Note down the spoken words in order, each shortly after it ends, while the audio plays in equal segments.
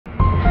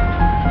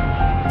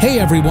Hey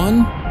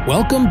everyone,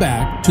 welcome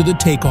back to the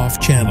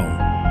Takeoff channel.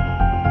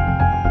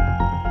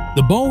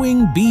 The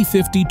Boeing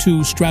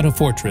B-52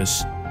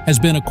 Stratofortress has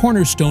been a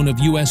cornerstone of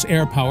U.S.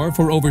 air power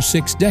for over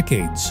 6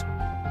 decades.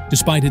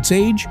 Despite its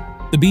age,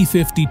 the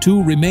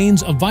B-52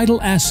 remains a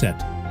vital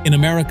asset in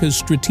America's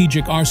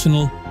strategic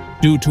arsenal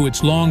due to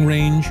its long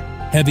range,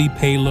 heavy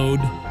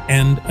payload,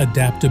 and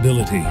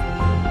adaptability.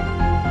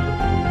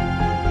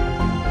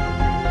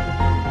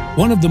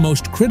 One of the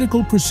most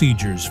critical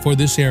procedures for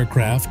this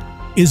aircraft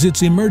is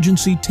its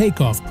emergency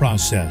takeoff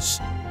process,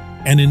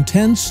 an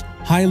intense,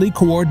 highly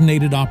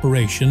coordinated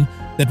operation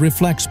that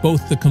reflects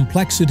both the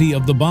complexity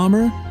of the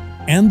bomber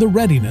and the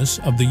readiness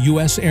of the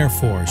U.S. Air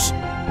Force.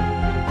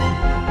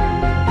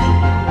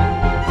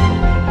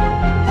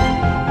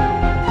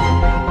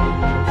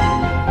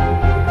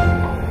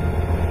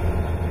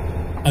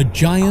 A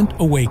giant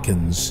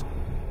awakens.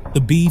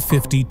 The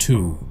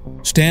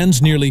B-52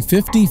 stands nearly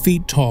 50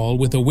 feet tall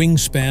with a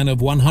wingspan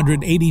of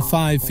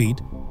 185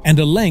 feet and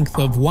a length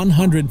of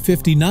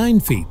 159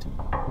 feet.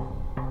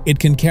 It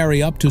can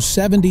carry up to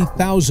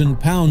 70,000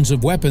 pounds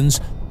of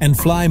weapons and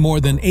fly more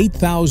than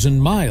 8,000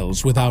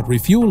 miles without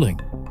refueling.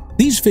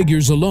 These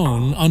figures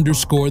alone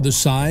underscore the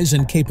size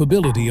and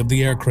capability of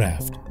the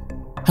aircraft.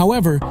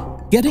 However,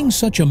 getting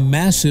such a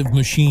massive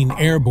machine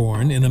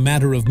airborne in a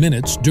matter of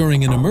minutes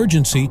during an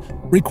emergency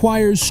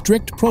requires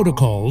strict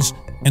protocols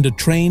and a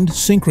trained,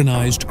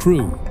 synchronized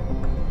crew.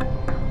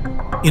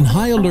 In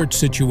high-alert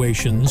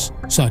situations,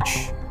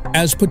 such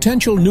as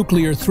potential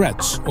nuclear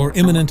threats or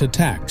imminent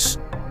attacks,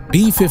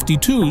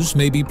 B-52s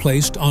may be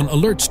placed on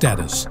alert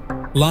status,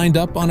 lined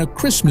up on a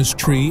Christmas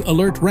tree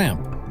alert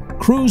ramp.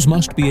 Crews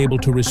must be able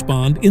to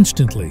respond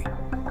instantly,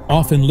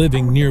 often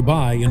living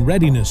nearby in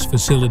readiness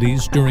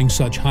facilities during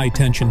such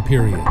high-tension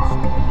periods.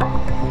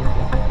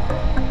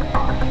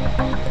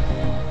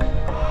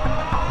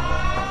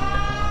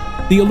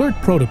 The alert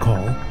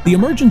protocol, the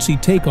emergency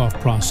takeoff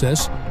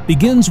process,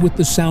 begins with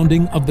the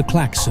sounding of the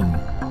klaxon,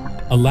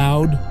 a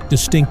loud,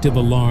 distinctive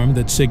alarm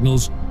that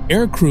signals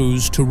air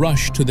crews to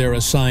rush to their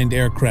assigned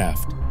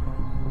aircraft.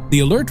 The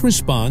alert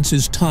response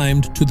is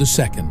timed to the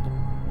second.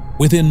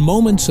 Within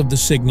moments of the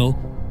signal,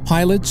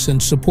 pilots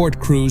and support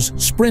crews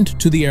sprint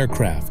to the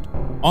aircraft,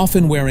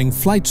 often wearing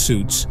flight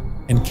suits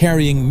and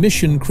carrying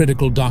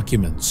mission-critical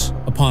documents.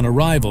 Upon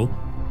arrival,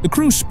 the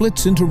crew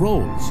splits into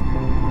roles.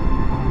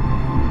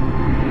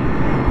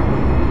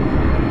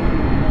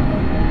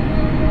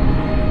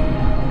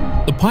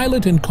 The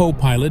pilot and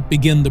co-pilot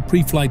begin the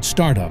pre-flight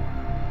startup,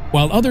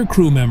 while other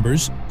crew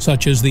members,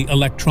 such as the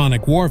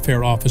electronic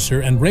warfare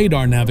officer and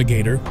radar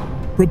navigator,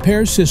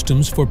 prepare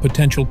systems for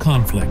potential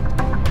conflict.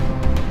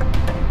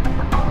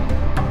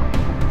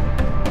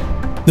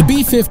 The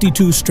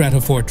B-52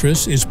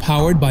 Stratofortress is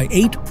powered by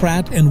 8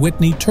 Pratt &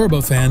 Whitney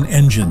turbofan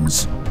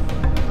engines.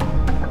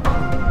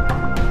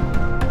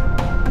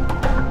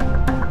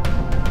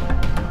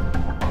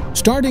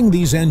 Starting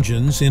these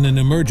engines in an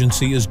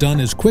emergency is done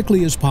as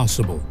quickly as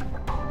possible.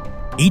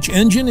 Each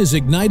engine is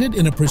ignited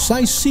in a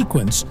precise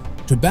sequence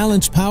to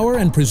balance power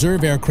and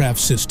preserve aircraft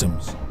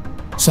systems.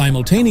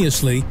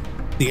 Simultaneously,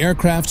 the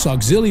aircraft's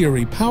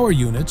auxiliary power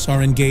units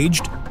are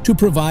engaged to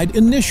provide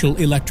initial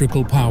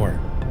electrical power.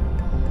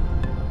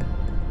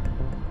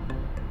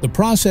 The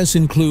process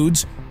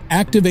includes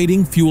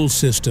activating fuel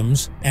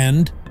systems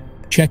and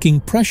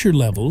checking pressure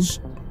levels,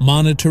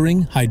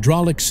 monitoring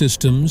hydraulic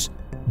systems,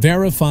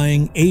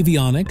 verifying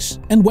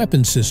avionics and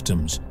weapon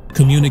systems,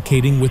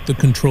 communicating with the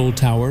control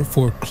tower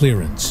for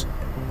clearance.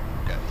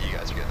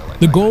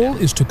 The goal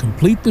is to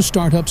complete the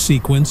startup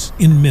sequence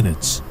in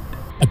minutes,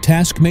 a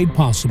task made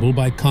possible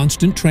by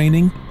constant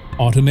training,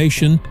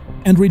 automation,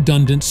 and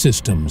redundant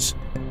systems.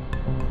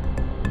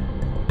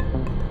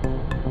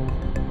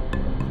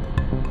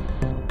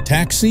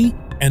 Taxi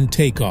and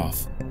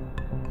takeoff.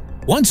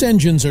 Once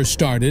engines are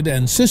started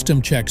and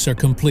system checks are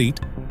complete,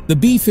 the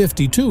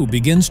B-52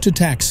 begins to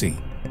taxi.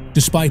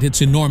 Despite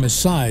its enormous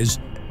size,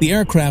 the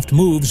aircraft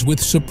moves with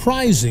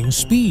surprising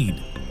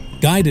speed,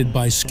 guided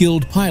by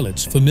skilled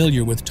pilots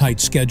familiar with tight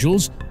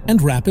schedules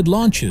and rapid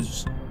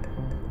launches.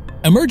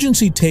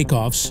 Emergency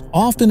takeoffs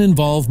often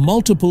involve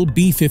multiple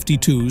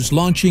B-52s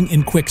launching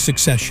in quick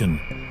succession,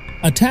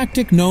 a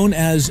tactic known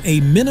as a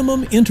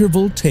minimum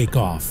interval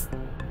takeoff.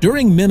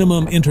 During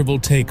minimum interval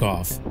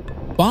takeoff,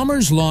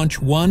 bombers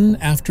launch one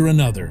after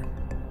another,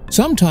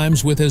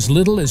 sometimes with as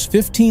little as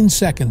 15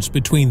 seconds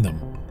between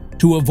them,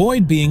 to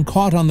avoid being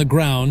caught on the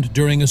ground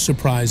during a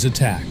surprise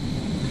attack.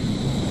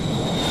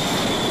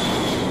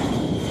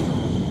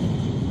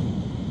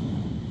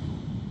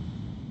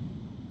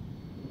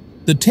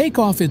 The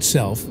takeoff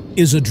itself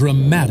is a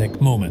dramatic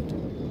moment.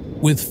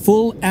 With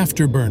full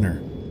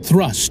afterburner,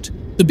 thrust,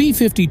 the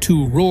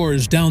B-52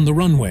 roars down the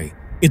runway,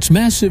 its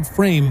massive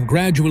frame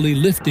gradually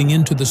lifting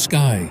into the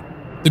sky.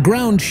 The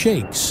ground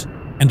shakes,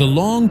 and a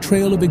long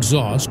trail of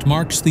exhaust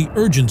marks the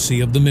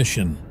urgency of the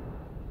mission.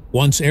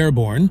 Once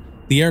airborne,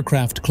 the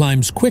aircraft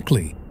climbs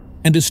quickly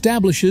and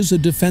establishes a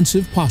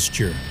defensive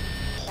posture.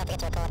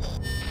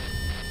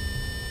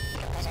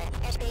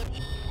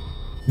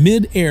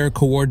 Mid-air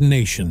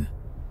coordination.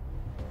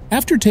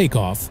 After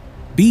takeoff,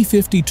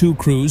 B-52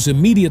 crews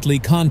immediately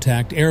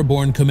contact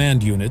airborne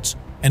command units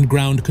and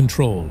ground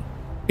control.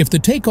 If the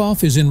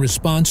takeoff is in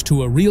response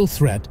to a real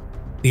threat,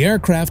 the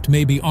aircraft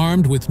may be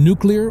armed with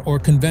nuclear or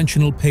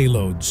conventional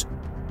payloads.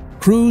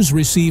 Crews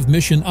receive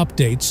mission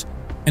updates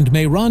and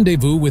may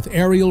rendezvous with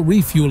aerial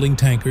refueling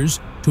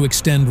tankers to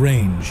extend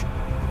range.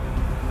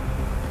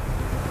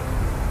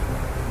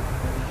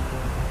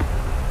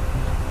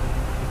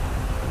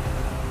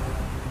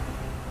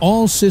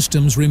 All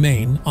systems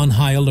remain on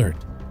high alert.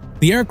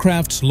 The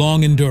aircraft's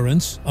long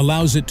endurance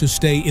allows it to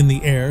stay in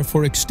the air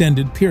for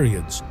extended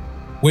periods,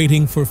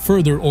 waiting for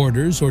further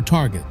orders or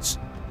targets.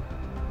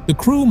 The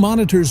crew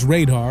monitors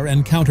radar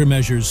and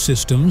countermeasures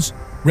systems,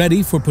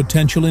 ready for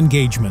potential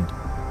engagement.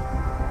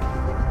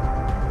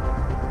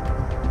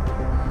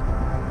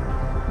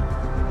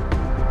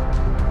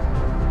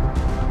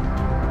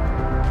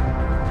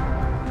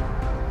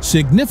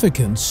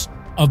 Significance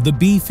of the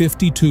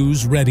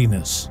B-52's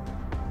readiness.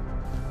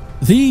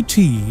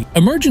 The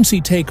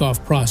emergency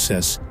takeoff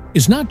process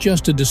is not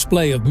just a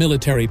display of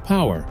military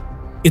power,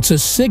 it's a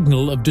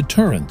signal of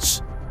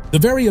deterrence. The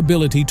very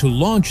ability to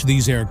launch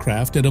these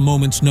aircraft at a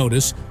moment's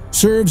notice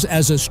serves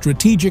as a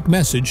strategic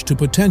message to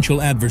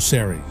potential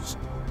adversaries.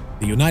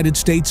 The United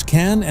States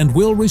can and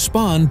will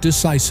respond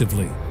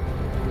decisively.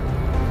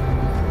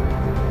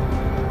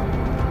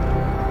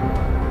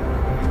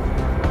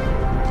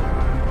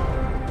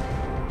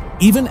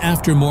 Even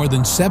after more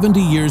than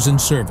 70 years in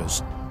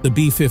service, the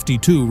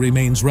B-52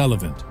 remains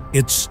relevant.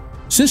 Its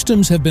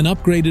systems have been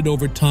upgraded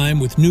over time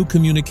with new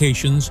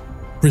communications,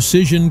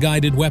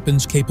 precision-guided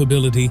weapons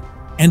capability,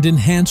 and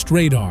enhanced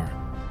radar.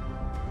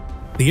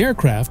 The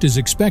aircraft is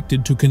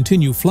expected to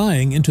continue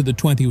flying into the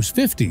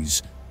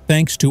 2050s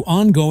thanks to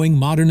ongoing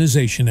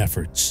modernization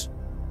efforts.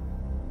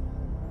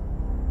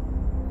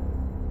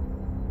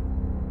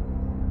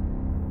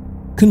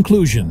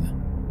 Conclusion.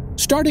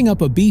 Starting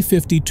up a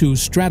B-52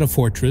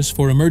 Stratofortress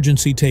for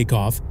emergency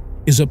takeoff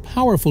is a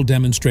powerful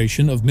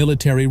demonstration of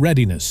military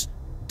readiness,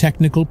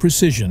 technical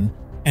precision,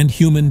 and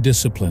human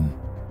discipline.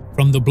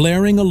 From the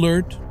blaring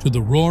alert to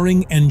the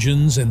roaring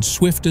engines and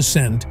swift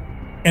ascent,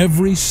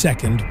 every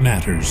second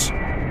matters.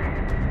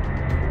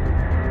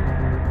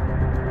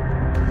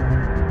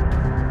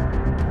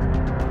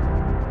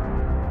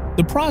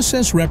 The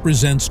process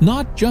represents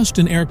not just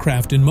an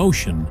aircraft in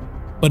motion,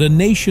 but a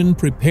nation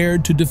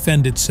prepared to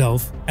defend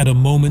itself at a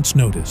moment's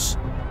notice.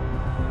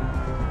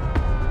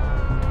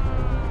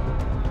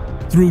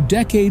 Through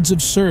decades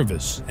of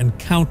service and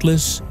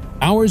countless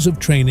hours of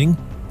training,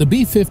 the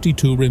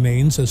B-52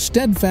 remains a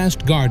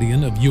steadfast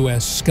guardian of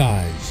U.S.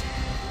 skies.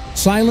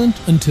 Silent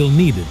until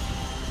needed,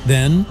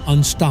 then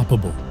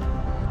unstoppable.